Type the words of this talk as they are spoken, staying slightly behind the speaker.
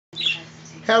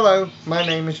Hello, my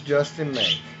name is Justin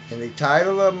May, and the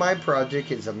title of my project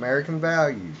is American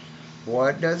Values.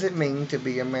 What does it mean to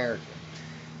be American?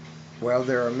 Well,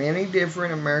 there are many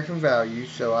different American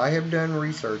values, so I have done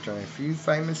research on a few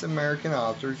famous American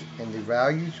authors and the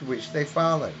values which they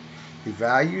follow. The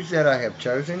values that I have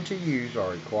chosen to use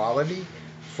are equality,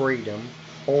 freedom,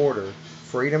 order,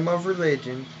 freedom of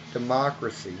religion,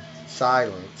 democracy,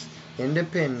 silence,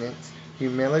 independence,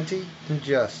 humility, and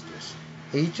justice.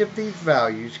 Each of these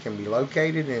values can be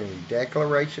located in the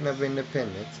Declaration of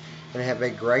Independence and have a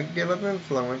great deal of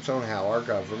influence on how our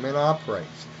government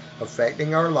operates,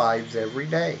 affecting our lives every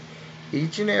day.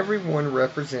 Each and every one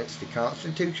represents the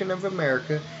Constitution of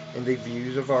America and the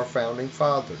views of our founding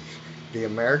fathers. The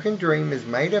American dream is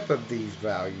made up of these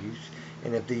values,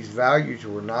 and if these values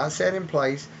were not set in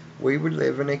place, we would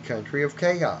live in a country of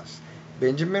chaos.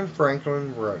 Benjamin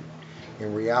Franklin wrote,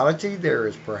 "In reality, there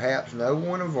is perhaps no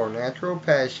one of our natural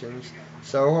passions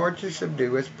so hard to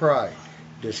subdue as pride.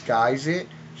 Disguise it,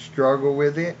 struggle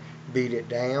with it, beat it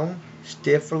down,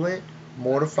 stifle it,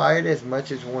 mortify it as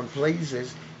much as one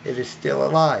pleases, it is still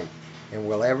alive, and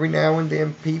will every now and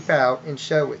then peep out and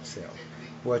show itself."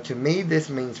 Well, to me, this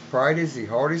means pride is the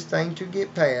hardest thing to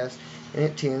get past, and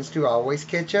it tends to always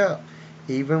catch up,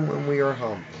 even when we are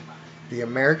humble. The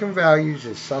American values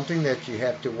is something that you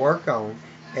have to work on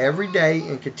every day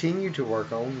and continue to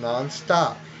work on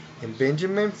nonstop. In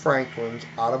Benjamin Franklin's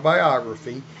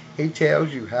autobiography, he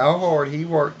tells you how hard he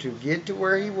worked to get to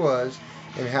where he was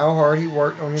and how hard he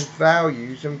worked on his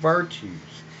values and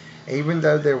virtues, even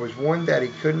though there was one that he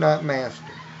could not master.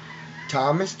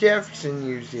 Thomas Jefferson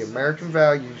used the American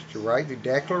values to write the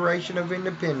Declaration of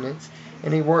Independence,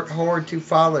 and he worked hard to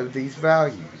follow these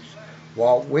values.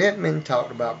 Walt Whitman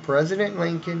talked about President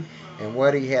Lincoln and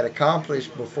what he had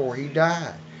accomplished before he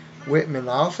died. Whitman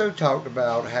also talked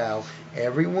about how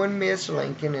everyone missed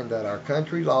Lincoln and that our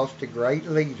country lost a great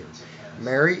leader.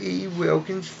 Mary E.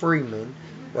 Wilkins Freeman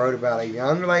wrote about a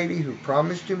young lady who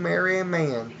promised to marry a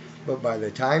man, but by the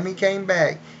time he came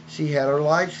back, she had her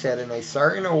life set in a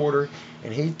certain order,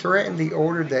 and he threatened the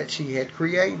order that she had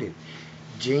created.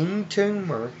 Gene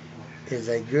Toomer is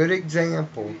a good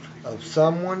example of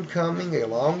someone coming a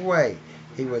long way.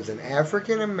 He was an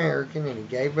African American and he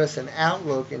gave us an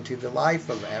outlook into the life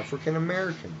of African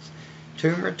Americans.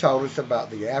 Toomer told us about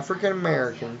the African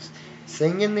Americans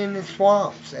singing in the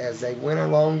swamps as they went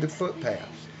along the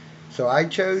footpaths. So I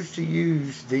chose to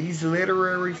use these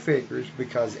literary figures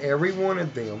because every one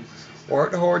of them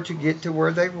worked hard to get to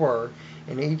where they were,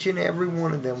 and each and every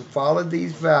one of them followed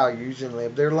these values and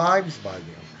lived their lives by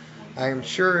them. I am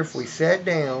sure if we sat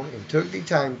down and took the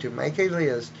time to make a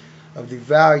list of the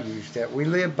values that we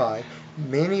live by,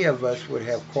 many of us would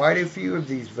have quite a few of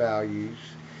these values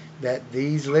that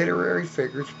these literary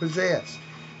figures possess.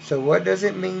 So, what does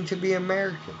it mean to be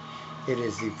American? It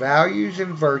is the values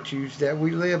and virtues that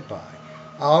we live by.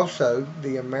 Also,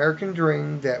 the American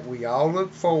dream that we all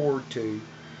look forward to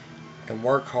and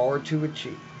work hard to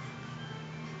achieve.